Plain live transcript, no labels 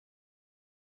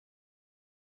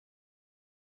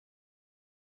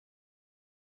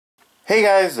Hey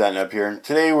guys, Thatnub here.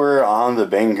 Today we're on the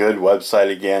Banggood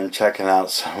website again, checking out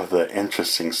some of the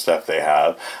interesting stuff they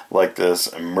have, like this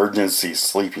emergency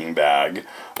sleeping bag,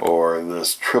 or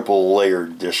this triple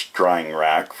layered dish drying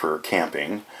rack for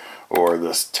camping, or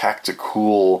this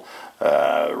tactical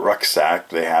rucksack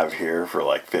they have here for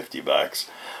like 50 bucks.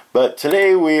 But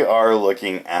today we are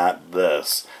looking at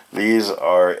this. These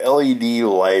are LED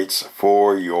lights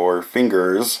for your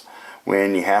fingers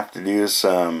when you have to do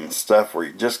some stuff where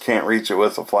you just can't reach it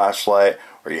with a flashlight,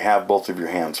 or you have both of your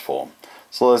hands full.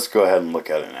 So let's go ahead and look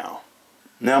at it now.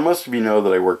 Now, most of you know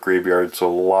that I work graveyard, so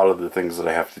a lot of the things that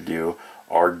I have to do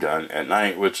are done at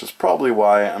night, which is probably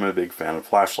why I'm a big fan of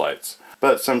flashlights.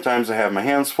 But sometimes I have my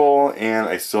hands full and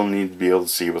I still need to be able to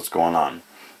see what's going on.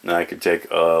 Now I could take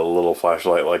a little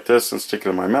flashlight like this and stick it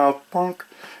in my mouth, bonk,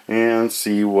 and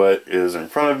see what is in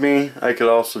front of me. I could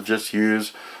also just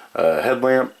use a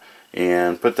headlamp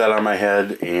and put that on my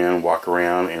head and walk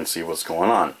around and see what's going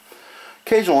on.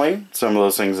 Occasionally, some of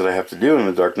those things that I have to do in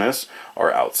the darkness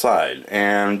are outside,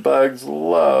 and bugs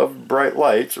love bright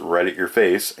lights right at your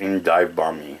face and dive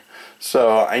bomb me.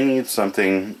 So I need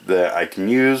something that I can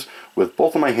use with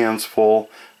both of my hands full,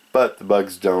 but the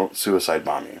bugs don't suicide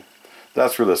bomb me.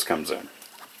 That's where this comes in.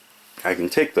 I can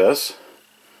take this,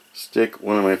 stick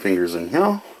one of my fingers in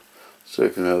here,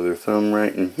 stick another thumb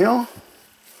right in here,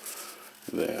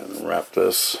 then wrap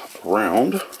this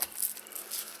around,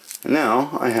 and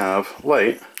now I have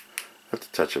light at the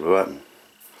touch of a button.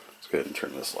 Let's go ahead and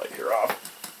turn this light here off.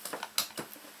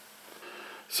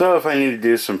 So if I need to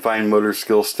do some fine motor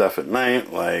skill stuff at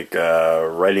night, like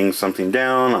writing something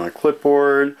down on a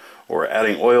clipboard, or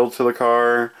adding oil to the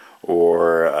car,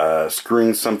 or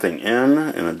screwing something in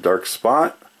a dark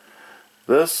spot,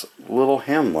 this little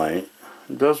hand light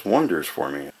does wonders for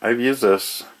me. I've used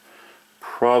this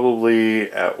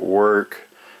probably at work,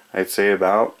 I'd say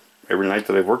about every night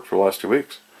that I've worked for the last 2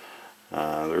 weeks.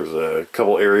 There's a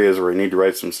couple areas where I need to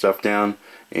write some stuff down,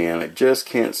 and I just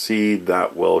can't see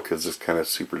that well because it's kind of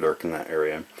super dark in that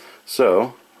area.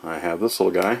 So I have this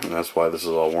little guy, and that's why this is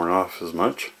all worn off as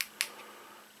much,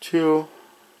 to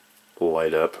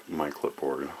light up my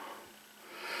clipboard.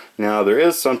 Now there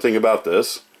is something about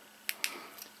this.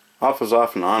 Off is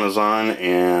off and on is on,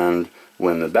 and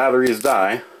when the batteries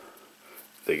die,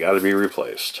 they got to be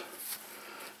replaced.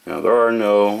 Now there are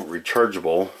no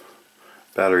rechargeable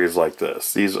batteries like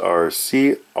this. These are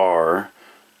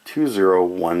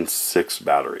CR2016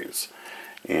 batteries,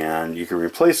 and you can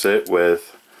replace it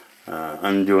with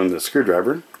undoing the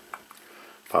screwdriver,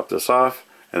 pop this off,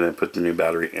 and then put the new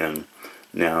battery in.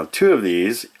 Now 2 of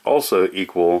these also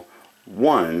equal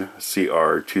 1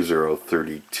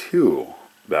 CR2032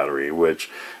 battery, which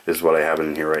is what I have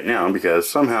in here right now, because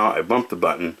somehow I bumped the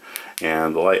button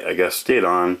and the light, I guess, stayed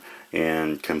on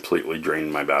and completely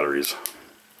drained my batteries.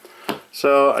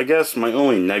 So I guess my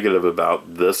only negative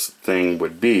about this thing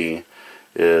would be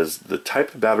is the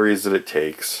type of batteries that it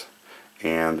takes,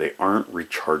 and they aren't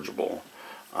rechargeable.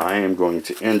 I am going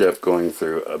to end up going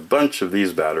through a bunch of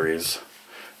these batteries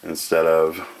instead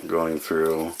of going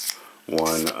through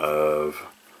one of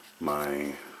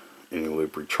my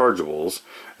in-loop rechargeables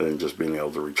and then just being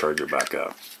able to recharge it back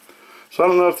up. So I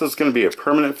don't know if this is going to be a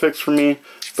permanent fix for me,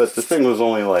 but the thing was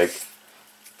only like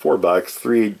 $4,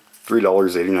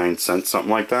 $3.89, something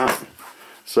like that.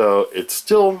 So it's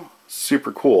still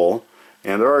super cool,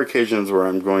 and there are occasions where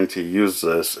I'm going to use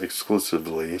this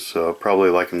exclusively, so probably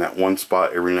like in that one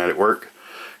spot every night at work,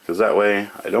 because that way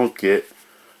I don't get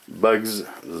bugs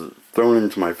thrown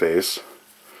into my face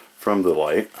from the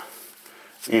light,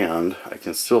 and I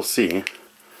can still see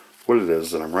what it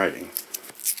is that I'm writing.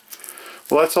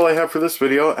 Well, that's all I have for this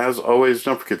video. As always,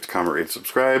 don't forget to comment, rate,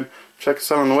 subscribe. Check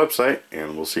us out on the website,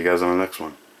 and we'll see you guys on the next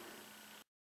one.